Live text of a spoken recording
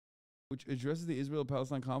which addresses the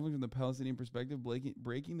Israel-Palestine conflict from the Palestinian perspective,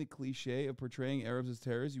 breaking the cliche of portraying Arabs as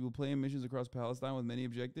terrorists. You will play in missions across Palestine with many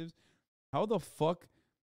objectives. How the fuck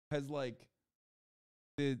has like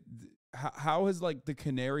how has like the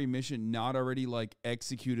Canary mission not already like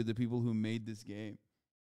executed the people who made this game?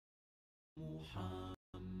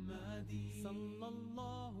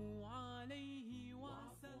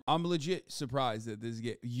 I'm legit surprised that this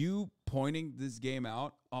game, you pointing this game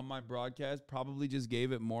out on my broadcast probably just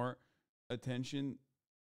gave it more attention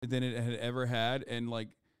than it had ever had, and like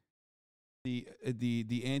the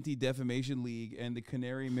Anti-Defamation League and the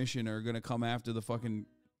Canary Mission are gonna come after the fucking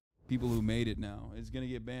people who made it now. It's gonna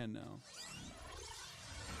get banned now.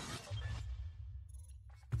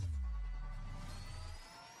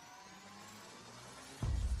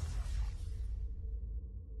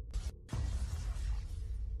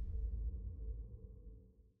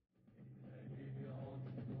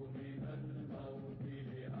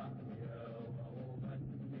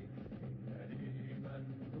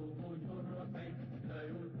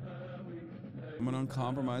 I'm an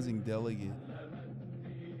uncompromising delegate.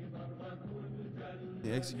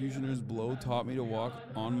 The executioner's blow taught me to walk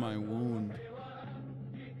on my wound.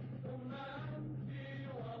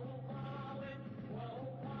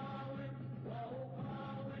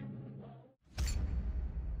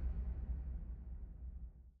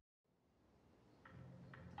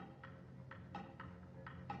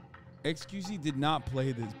 XQC did not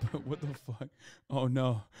play this, but what the fuck? Oh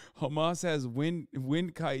no. Hamas has wind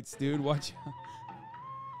kites, dude. Watch out.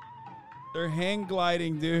 They're hang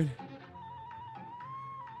gliding, dude.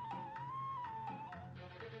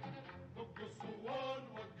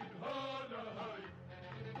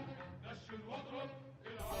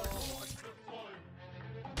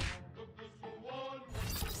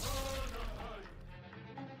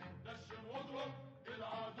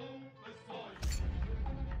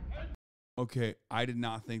 Okay, I did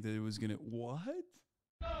not think that it was gonna. What?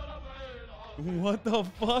 What the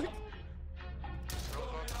fuck?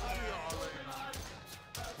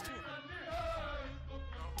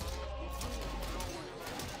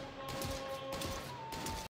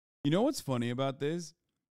 You know what's funny about this?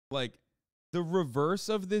 Like, the reverse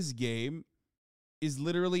of this game is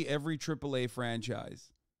literally every AAA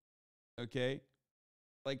franchise. Okay?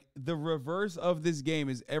 Like, the reverse of this game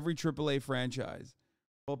is every AAA franchise.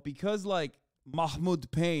 But because, like,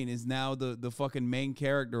 Mahmoud Payne is now the fucking main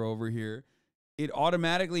character over here, it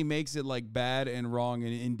automatically makes it, like, bad and wrong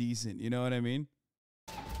and indecent. You know what I mean?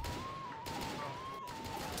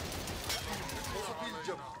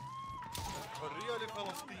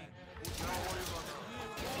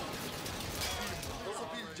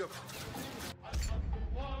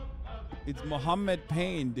 It's Mohammed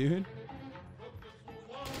Payne, dude.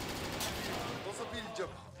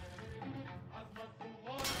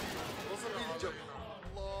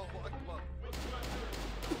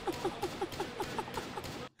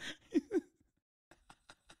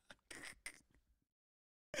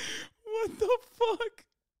 What the fuck?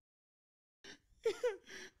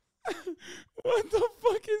 What the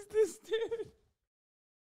fuck is this, dude?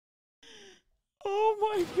 Oh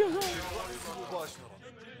my god.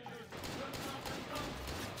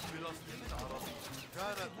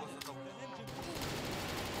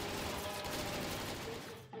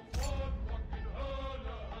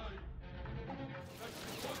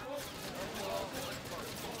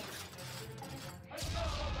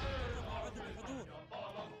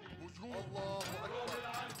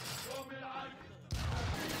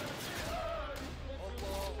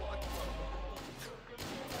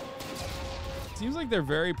 Seems like they're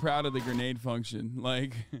very proud of the grenade function.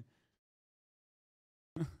 Like,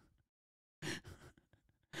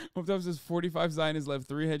 Optop says 45 Zionists left,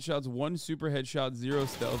 3 headshots, 1 super headshot, 0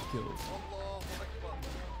 stealth kills.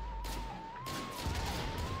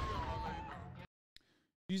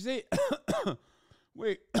 You say,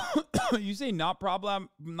 wait, you say not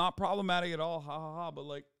problematic at all, ha ha ha, but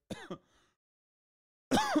like,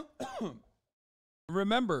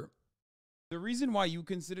 remember, the reason why you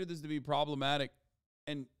consider this to be problematic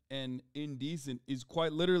and indecent is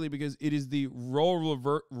quite literally because it is the role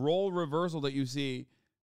reversal that you see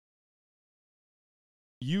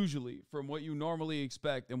usually from what you normally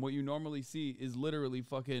expect, and what you normally see is literally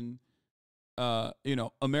fucking, you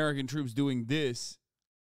know, American troops doing this,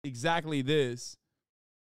 exactly this,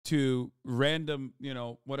 to random, you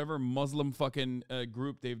know, whatever Muslim fucking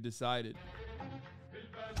group they've decided.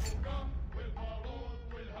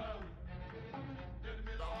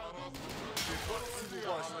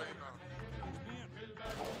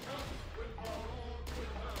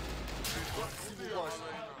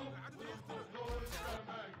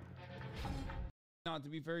 to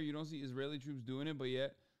be fair, you don't see Israeli troops doing it, but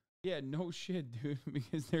yet, yeah, no shit, dude,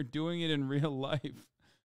 because they're doing it in real life.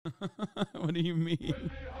 What do you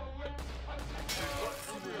mean?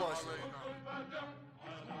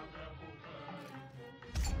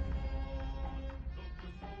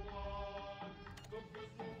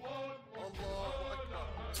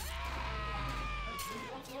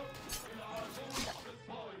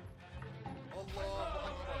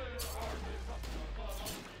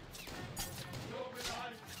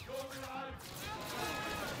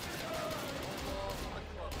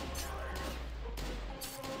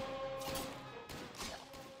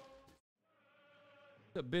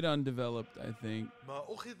 A bit undeveloped, I think. ما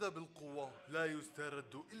أخذ بالقوة لا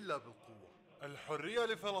يسترد إلا بالقوة. الحرية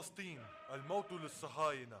لفلسطين، الموت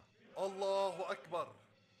للصهاينة. الله أكبر.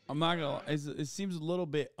 I'm not gonna lie, it seems a little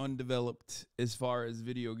bit undeveloped as far as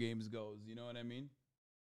video games goes. You know what I mean?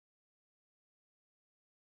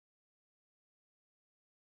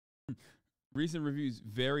 Recent reviews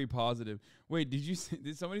very positive. Wait,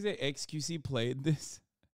 did somebody say XQC played this?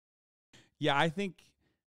 Yeah, I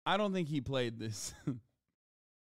don't think he played this.